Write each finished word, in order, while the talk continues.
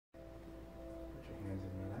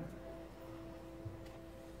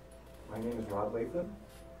My name is Rob Latham.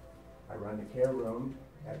 I run the care room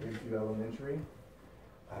at Ridgeview Elementary.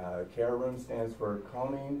 Care room stands for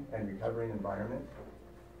Calming and Recovering Environment.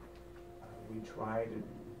 We try to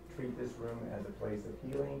treat this room as a place of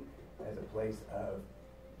healing, as a place of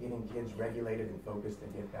getting kids regulated and focused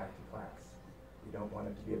and get back to class. We don't want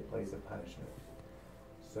it to be a place of punishment.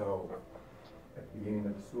 So at the beginning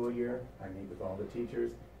of the school year, I meet with all the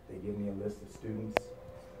teachers. They give me a list of students,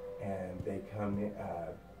 and they come in,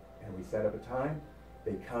 and we set up a time.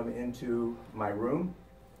 They come into my room,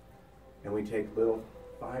 and we take little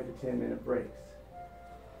 5 to 10 minute breaks.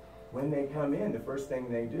 When they come in, the first thing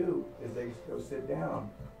they do is they go sit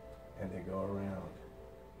down, and they go around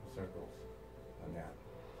in circles on that.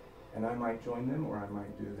 And I might join them, or I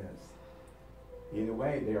might do this. Either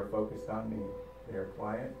way, they are focused on me. They are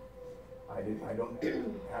quiet. I don't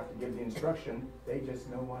have to give the instruction. They just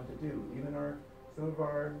know what to do. Even some of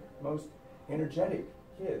our most energetic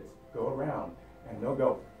kids go around, and they'll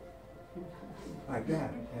go like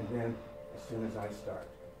that. And then as soon as I start,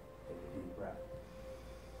 take a deep breath.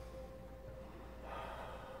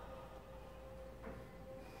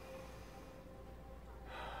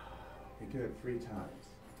 We do it 3 times.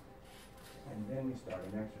 And then we start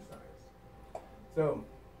an exercise. So,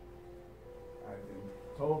 I've been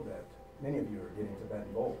told that many of you are getting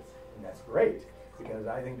Tibetan bowls, and that's great, because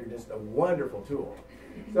I think they're just a wonderful tool.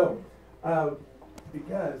 So,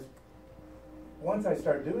 because once I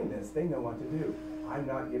start doing this, they know what to do. I'm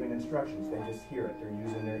not giving instructions, they just hear it, they're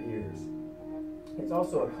using their ears. It's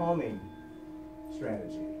also a calming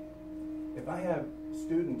strategy. If I have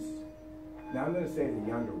students, now I'm going to say the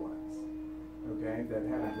younger ones, okay, that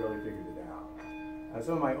haven't really figured it out.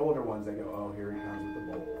 Some of my older ones, they go, oh, here he comes with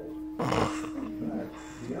the bowl. But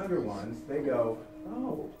the younger ones, they go,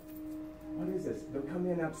 oh, what is this? They'll come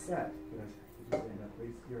in upset. Could you stand up,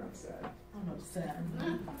 please? You're upset. I'm upset.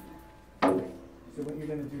 So what you're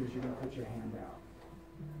going to do is you're going to put your hand out.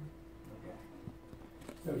 Okay.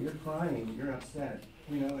 So you're crying, you're upset,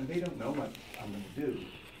 you know, and they don't know what I'm going to do.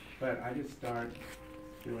 But I just start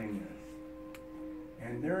doing this.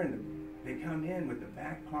 And they come in with the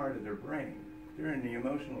back part of their brain. They're in the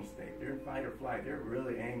emotional state. They're in fight or flight. They're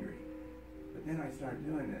really angry. But then I start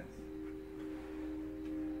doing this.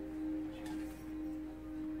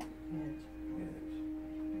 Edge.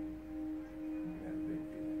 That big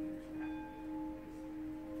feeling.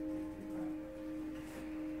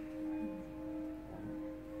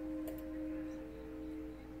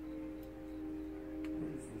 What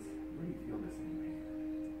is this? Where do you feel this in your hand?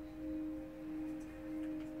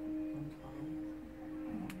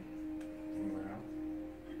 Anywhere else?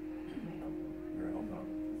 Your elbow.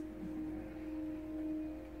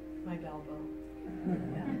 My elbow.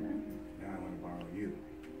 Yeah. Now I want to borrow you.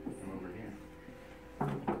 Come over here.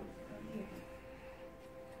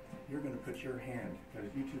 You're going to put your hand, because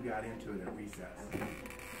you two got into it at recess.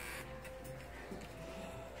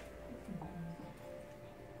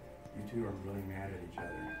 You two are really mad at each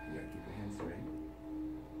other. You got to keep your hands straight.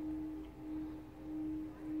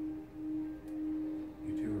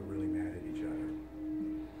 You two are really mad at each other.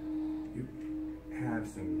 You have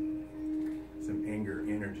some anger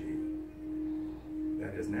energy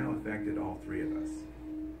that has now affected all 3 of us.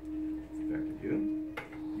 It's affected you,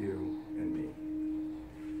 and me.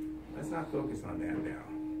 Let's not focus on that now.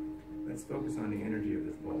 Let's focus on the energy of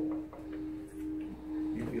this bowl.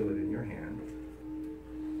 You feel it in your hand.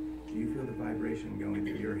 Do you feel the vibration going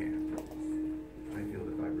through your hand? I feel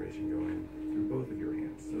the vibration going through both of your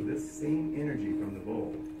hands. So this same energy from the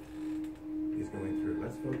bowl is going through.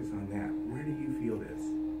 Let's focus on that. Where do you feel this?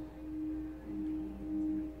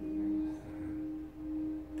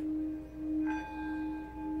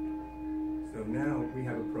 So now we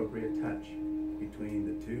have appropriate touch between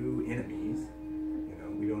the 2 enemies. You know,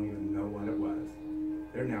 we don't even know what it was.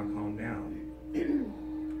 They're now calmed down. I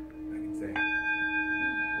can say,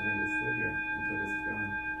 we're going to just sit here until this is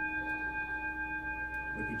gone.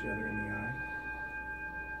 Look each other in the eye.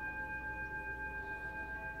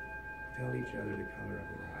 Tell each other the color of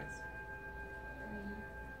their eyes.